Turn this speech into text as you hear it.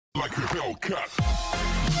like a Hellcat.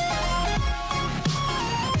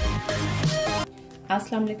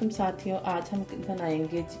 अस्सलाम वालेकुम साथियों, आज हम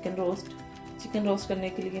बनाएंगे चिकन रोस्ट। चिकन रोस्ट करने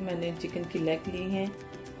के लिए मैंने चिकन की लेग ली है,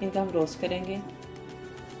 इनका हम रोस्ट करेंगे।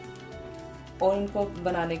 और इनको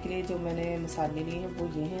बनाने के लिए जो मैंने मसाले लिए हैं वो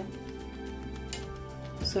ये हैं: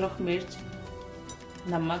 सुरख मिर्च,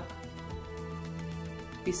 नमक,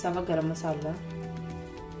 पिसा हुआ गरम मसाला,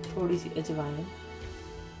 थोड़ी सी अजवाइन,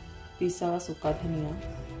 पिसा हुआ सूखा धनिया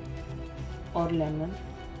और लेमन।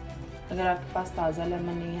 अगर आपके पास ताज़ा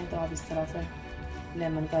लेमन नहीं है तो आप इस तरह से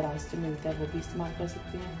लेमन का रस जो मिलता है वो भी इस्तेमाल कर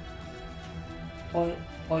सकते हैं। और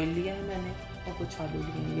ऑयल लिया है मैंने और कुछ आलू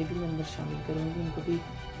लिए हैं, ये भी मैं अंदर शामिल करूँगी। इनको भी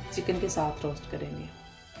चिकन के साथ रोस्ट करेंगे।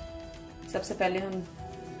 सबसे पहले हम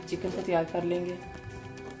चिकन को तैयार कर लेंगे।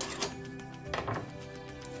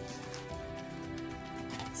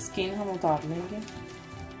 स्किन हम उतार लेंगे।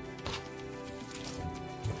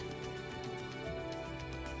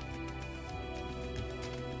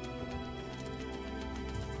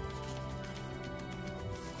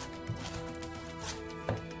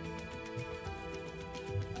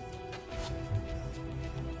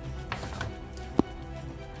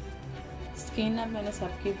 स्किन अब मैंने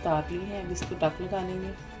सबकी उतार ली है। अब इसको टक लगा लेंगे।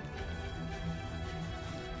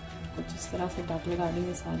 कुछ इस तरह से टक लगा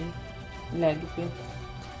लेंगे सारी लेग पे,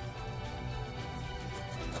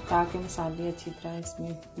 ताकि मसाले अच्छी तरह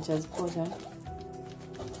इसमें जज्ब हो जाए।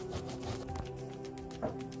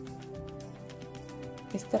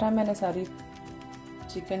 इस तरह मैंने सारी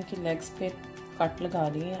चिकन की लेग्स पे कट लगा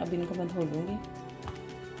ली है। अब इनको मैं धो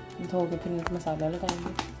लूँगी। धो के फिर इनको मसाला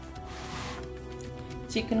लगाएंगे।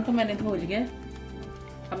 चिकन को मैंने धो लिया।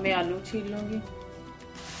 अब मैं आलू छील लूंगी।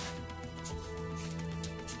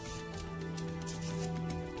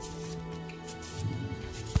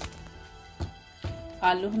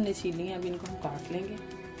 आलू हमने छील लिए, अब इनको हम काट लेंगे।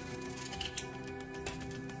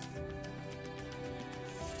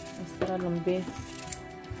 इस तरह लंबे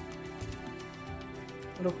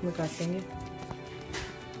रुख में काटेंगे।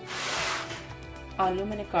 आलू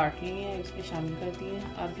मैंने काट लिए हैं, इसमें शामिल कर दिए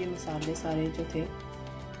हैं। अब ये मसाले सारे जो थे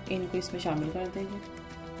इनको इसमें शामिल कर देंगे।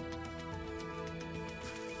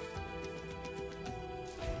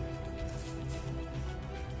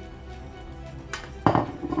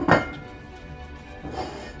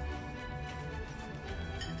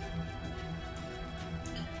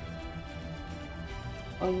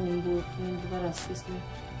 और नींबू का रस इसमें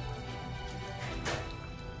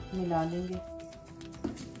मिला लेंगे।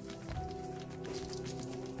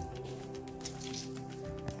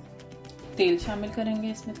 तेल शामिल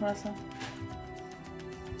करेंगे इसमें थोड़ा सा।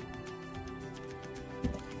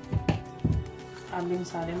 अब इन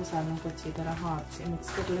सारे मसालों को अच्छी तरह हाथ से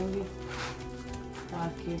मिक्स कर लेंगे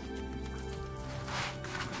ताकि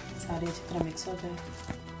सारे अच्छी तरह मिक्स हो जाए।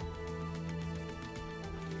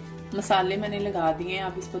 मसाले मैंने लगा दिए हैं।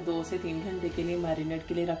 अब इसको 2 से 3 घंटे के लिए मैरिनेट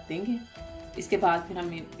के लिए रख देंगे। इसके बाद फिर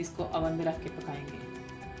हम इसको ओवन में रख के पकाएंगे।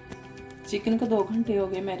 चिकन को 2 घंटे हो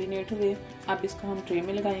गए मैरिनेट हुए। अब इसको हम ट्रे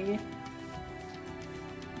में लगाएंगे।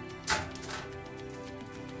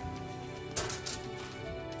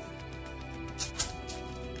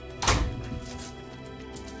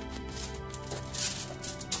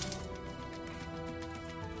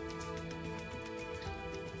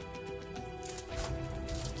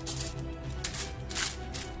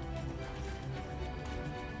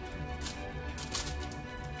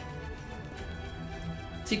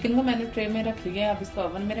 चिकन को मैंने ट्रे में रख लिया है। अब इसको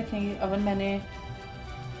ओवन में रखेंगे। ओवन मैंने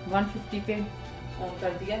 150 पे ऑन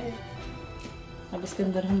कर दिया है। अब इसके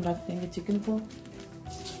अंदर हम रख देंगे चिकन को।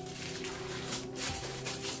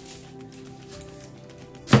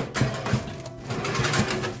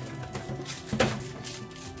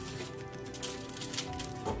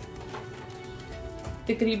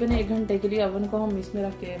 तकरीबन 1 घंटे के लिए ओवन को हम इसमें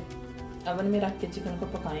ओवन में रख के चिकन को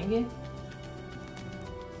पकाएंगे।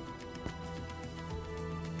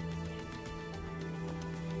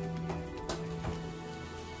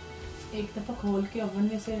 एक दफ़ा खोल के ओवन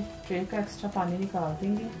में से ट्रे का एक्स्ट्रा पानी निकाल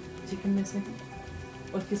देंगे चिकन में से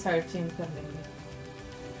और इसकी साइड चेंज कर लेंगे।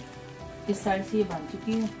 इस साइड से ये बन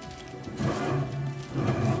चुकी है।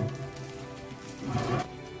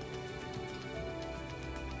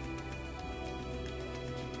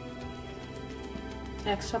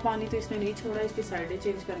 एक्स्ट्रा पानी तो इसने नहीं छोड़ा, इसकी साइडें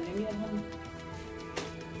चेंज कर लेंगे अब हम।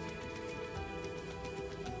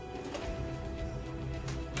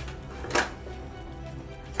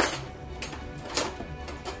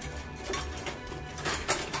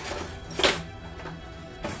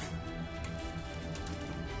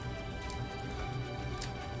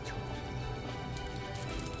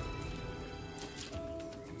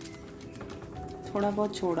 थोड़ा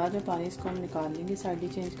बहुत छोड़ा जो पानी, इसको हम निकाल लेंगे साइड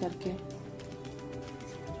चेंज करके।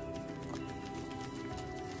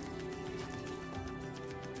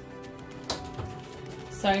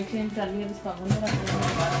 साइड चेंज कर लिया, इसको अवन में रख देंगे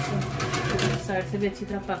दोबारा से, साइड से भी अच्छी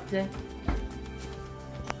तरह पक जाए।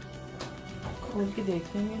 खोल के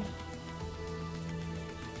देख लेंगे।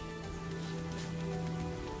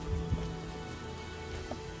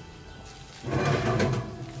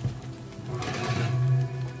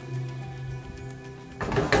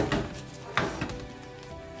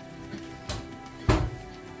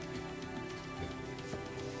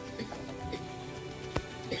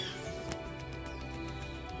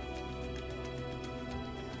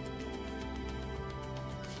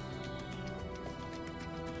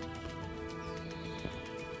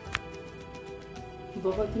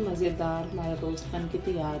 बहुत ही मज़ेदार हमारा रोस्ट बन के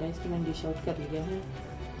तैयार है। इसको मैंने डिश आउट कर लिया है।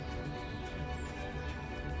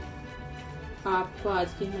 आपको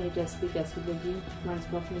आज की हमारी रेसिपी कैसी लगी कमेंट्स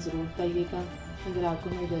बॉक्स में ज़रूर बताइएगा। अगर आपको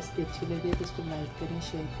हमारी रेसिपी अच्छी लगे तो इसको लाइक करें,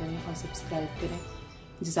 शेयर करें और सब्सक्राइब करें।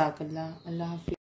 जज़ाकल्लाह। अल्लाह हाफ़िज़।